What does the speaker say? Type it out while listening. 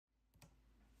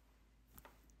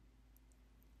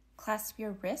clasp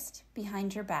your wrist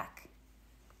behind your back.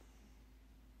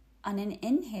 On an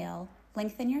inhale,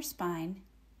 lengthen your spine.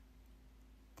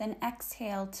 Then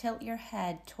exhale, tilt your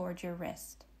head toward your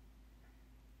wrist.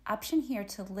 Option here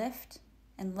to lift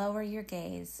and lower your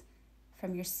gaze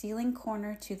from your ceiling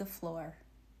corner to the floor.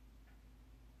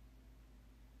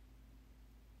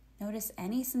 Notice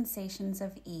any sensations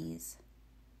of ease.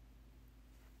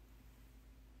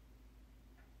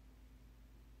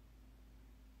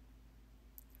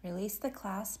 Release the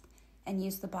clasp and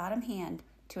use the bottom hand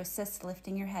to assist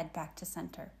lifting your head back to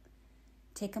center.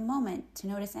 Take a moment to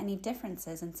notice any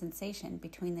differences in sensation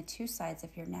between the two sides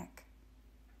of your neck.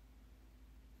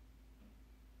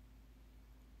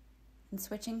 And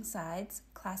switching sides,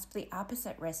 clasp the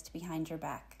opposite wrist behind your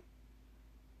back.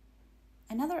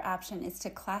 Another option is to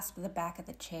clasp the back of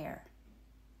the chair.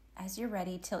 As you're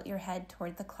ready, tilt your head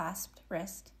toward the clasped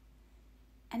wrist.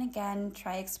 And again,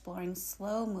 try exploring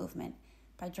slow movement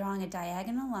by drawing a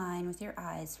diagonal line with your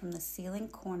eyes from the ceiling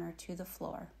corner to the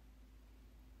floor.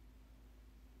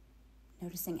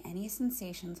 Noticing any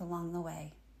sensations along the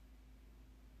way.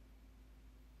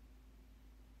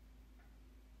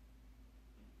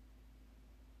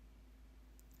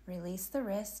 Release the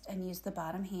wrist and use the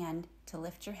bottom hand to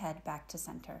lift your head back to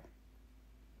center.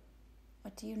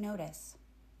 What do you notice?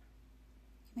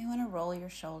 You may want to roll your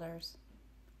shoulders.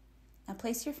 Now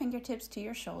place your fingertips to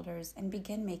your shoulders and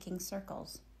begin making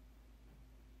circles.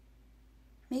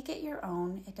 Make it your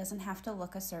own. It doesn't have to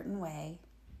look a certain way.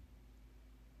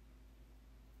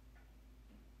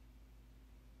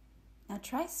 Now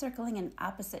try circling in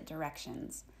opposite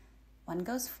directions. One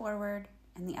goes forward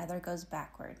and the other goes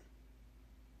backward.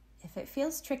 If it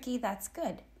feels tricky, that's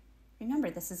good. Remember,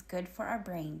 this is good for our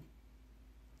brain.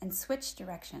 And switch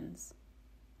directions.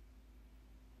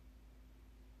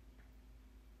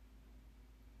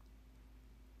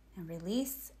 Now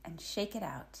release and shake it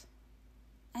out.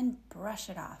 And brush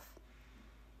it off.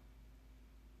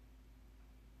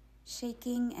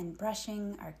 Shaking and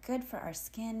brushing are good for our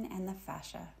skin and the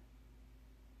fascia.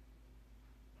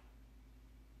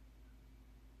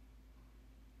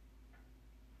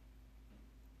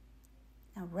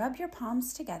 Now rub your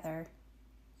palms together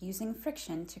using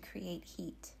friction to create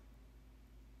heat.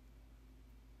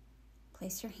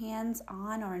 Place your hands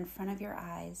on or in front of your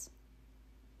eyes.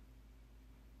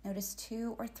 Notice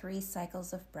 2 or 3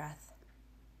 cycles of breath.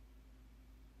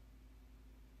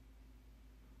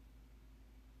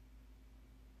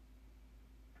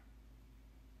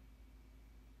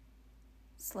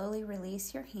 Slowly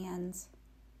release your hands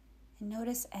and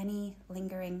notice any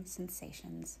lingering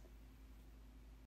sensations.